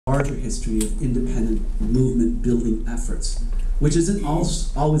larger history of independent movement building efforts, which isn't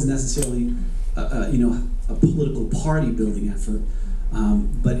always necessarily a political party building effort,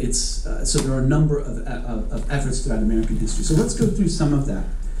 but it's so there are a number of efforts throughout American history. So let's go through some of that.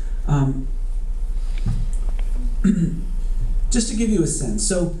 Just to give you a sense,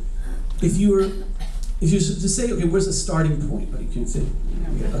 so if you were to say, okay, where's the starting point? Oh, you can't see.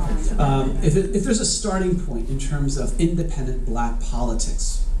 Okay. If there's a starting point in terms of independent black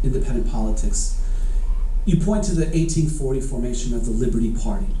politics, you point to the 1840 formation of the Liberty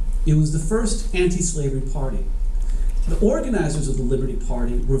Party. It was the first anti-slavery party. The organizers of the Liberty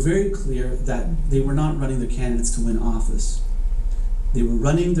Party were very clear that they were not running their candidates to win office. They were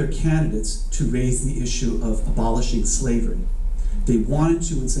running their candidates to raise the issue of abolishing slavery. They wanted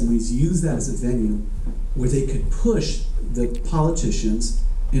to, in some ways, use that as a venue where they could push the politicians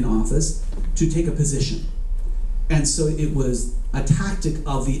in office to take a position. And so it was a tactic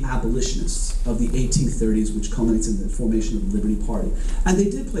of the abolitionists of the 1830s, which culminates in the formation of the Liberty Party. And they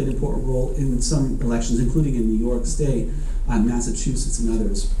did play an important role in some elections, including in New York State, Massachusetts, and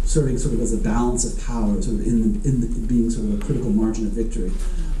others, serving sort of as a balance of power, sort of being sort of a critical margin of victory,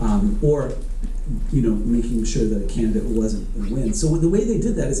 or making sure that a candidate wasn't going to win. So the way they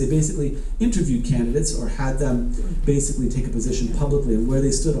did that is they basically interviewed candidates or had them basically take a position publicly on where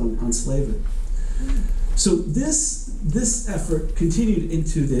they stood on slavery. So this effort continued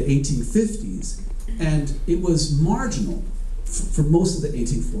into the 1850s, and it was marginal for most of the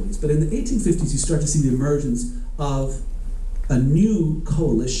 1840s. But in the 1850s, you start to see the emergence of a new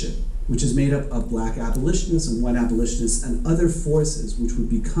coalition, which is made up of black abolitionists and white abolitionists and other forces, which would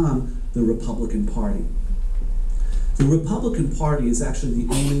become the Republican Party. The Republican Party is actually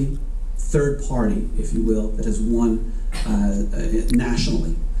the only third party, if you will, that has won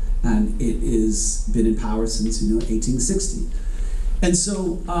nationally. And it has been in power since 1860. And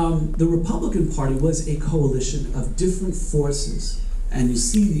so the Republican Party was a coalition of different forces, and you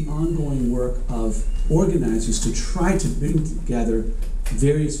see the ongoing work of organizers to try to bring together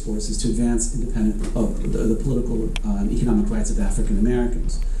various forces to advance the political and economic rights of African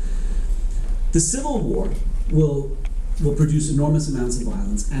Americans. The Civil War will produce enormous amounts of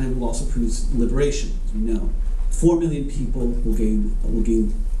violence, and it will also produce liberation, as we know. 4 million people will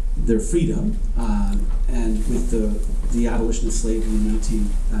gain their freedom, and with the abolition of slavery in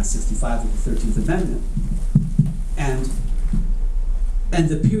 1865 with the 13th Amendment. And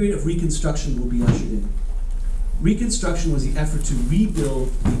the period of Reconstruction will be ushered in. Reconstruction was the effort to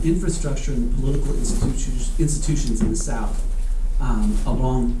rebuild the infrastructure and the political institutions in the South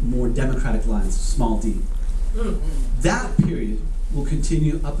along more democratic lines, small d. That period will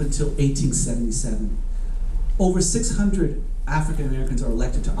continue up until 1877. Over 600 African Americans are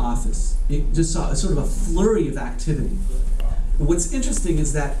elected to office. It just saw a sort of a flurry of activity. And what's interesting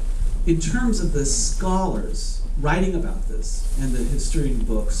is that in terms of the scholars writing about this and the history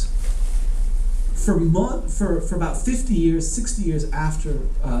books, for about 50 years, 60 years after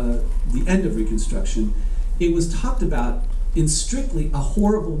the end of Reconstruction, it was talked about in strictly a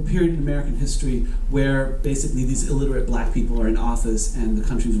horrible period in American history where basically these illiterate black people are in office and the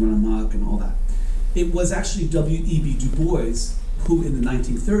country's run amok and all that. It was actually W.E.B. Du Bois who in the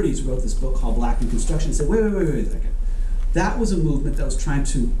 1930s wrote this book called Black Reconstruction and said, wait a second. That was a movement that was trying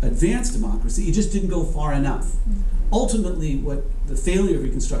to advance democracy. It just didn't go far enough. Ultimately, what the failure of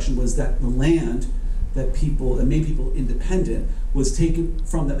Reconstruction was that the land that made people independent was taken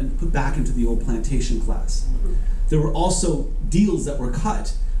from them and put back into the old plantation class. There were also deals that were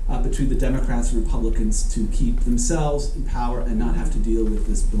cut between the Democrats and Republicans to keep themselves in power and not have to deal with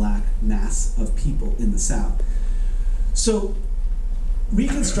this black mass of people in the South. So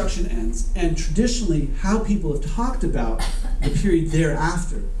Reconstruction ends, and traditionally how people have talked about the period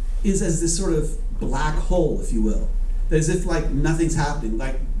thereafter is as this sort of black hole, if you will. As if like nothing's happening,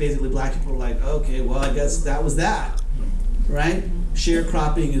 like basically black people are like, okay, well I guess that was that, right?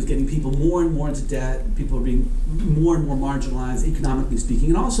 Sharecropping is getting people more and more into debt, people are being more and more marginalized, economically speaking,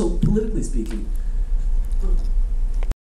 and also politically speaking.